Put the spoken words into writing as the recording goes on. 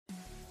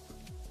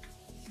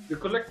The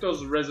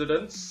Collectors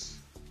Residenz.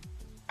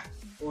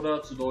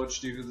 Oder zu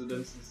Deutsch die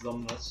Residenz des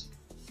Sammlers.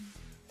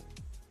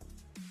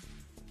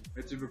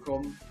 Herzlich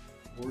willkommen,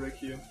 Bolek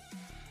hier.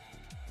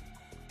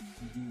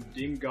 In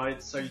dem Guide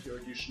zeige ich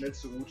euch die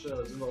schnellste Route,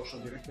 da sind wir auch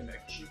schon direkt in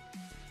Action.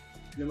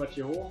 Klimmert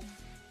hier hoch,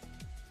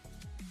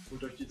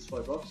 holt euch die 2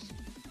 Buffs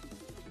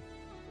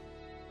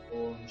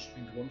und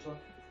springt runter.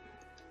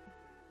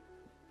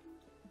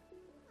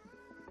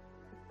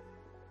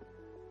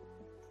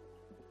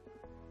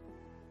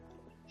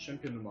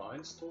 Champion Nummer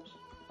 1 tot.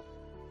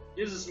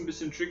 Hier ist es ein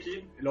bisschen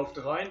tricky. Ihr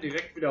lauft rein,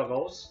 direkt wieder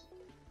raus.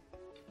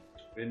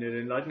 Wenn ihr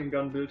den Lightning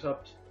Gun Bild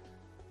habt,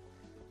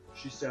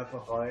 schießt ihr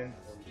einfach rein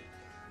und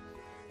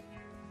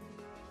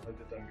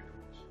haltet dann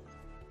Geduld.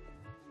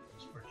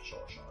 Das ist praktisch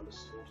auch schon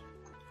alles tot.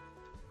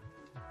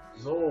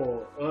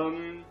 So,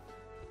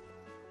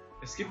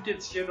 es gibt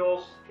jetzt hier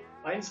noch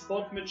ein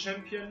Spot mit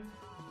Champion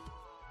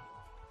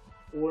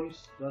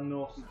und dann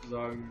noch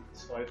sozusagen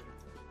drei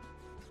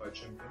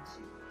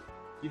Champions.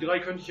 Die 3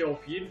 könnte ich ja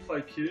auf jeden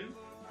Fall killen.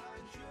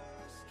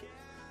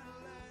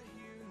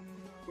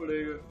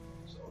 Kollege,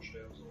 muss auch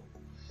sterben so.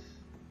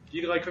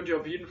 Die 3 könnt ihr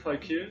auf jeden Fall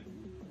killen.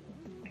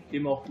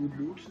 Geben auch gut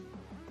Loot.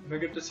 Und dann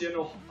gibt es hier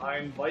noch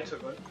einen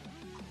weiteren.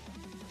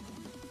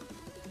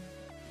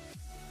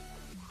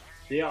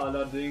 Der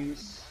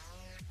allerdings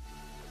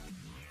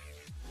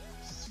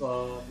ist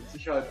zwar mit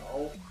Sicherheit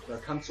auch, da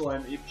kann zu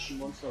einem epischen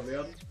Monster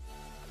werden.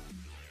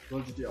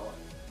 Solltet ihr auch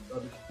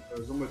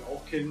dadurch somit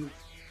auch kennen,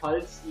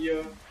 falls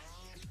ihr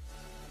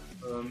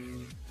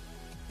wie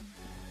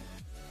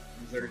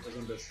sage ich das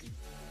am besten?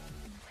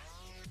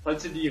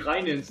 Falls ihr die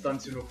reine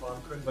Instanz hier nur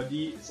fahren könnt, weil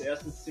die ist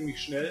erstens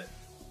ziemlich schnell,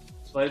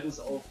 zweitens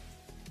auf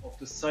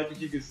das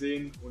zeitliche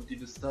gesehen und die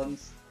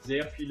Distanz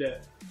sehr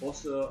viele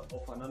Bosse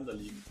aufeinander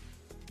liegen.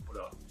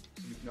 Oder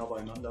ziemlich nah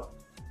beieinander.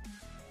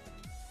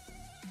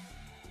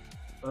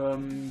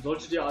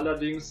 Solltet ihr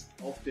allerdings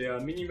auf der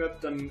Minimap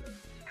dann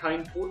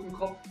keinen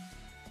Totenkopf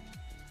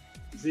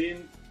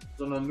sehen,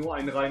 sondern nur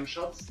einen reinen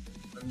Schatz,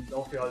 dann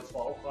lauft ihr halt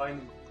zwar auch rein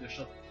und der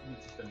Schatz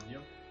befindet sich dann hier.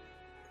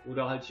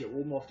 Oder halt hier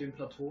oben auf dem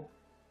Plateau.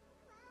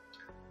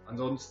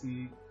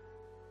 Ansonsten,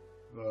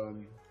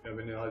 ja,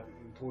 wenn ihr halt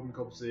einen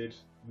Totenkopf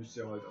seht, müsst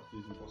ihr halt auf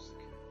diesen Boss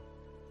gehen.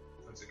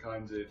 Falls ihr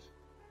keinen seht,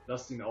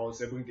 lasst ihn aus,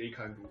 er bringt eh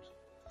kein Blut.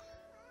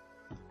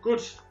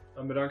 Gut,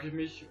 dann bedanke ich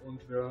mich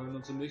und wir hören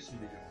uns im nächsten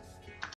Video.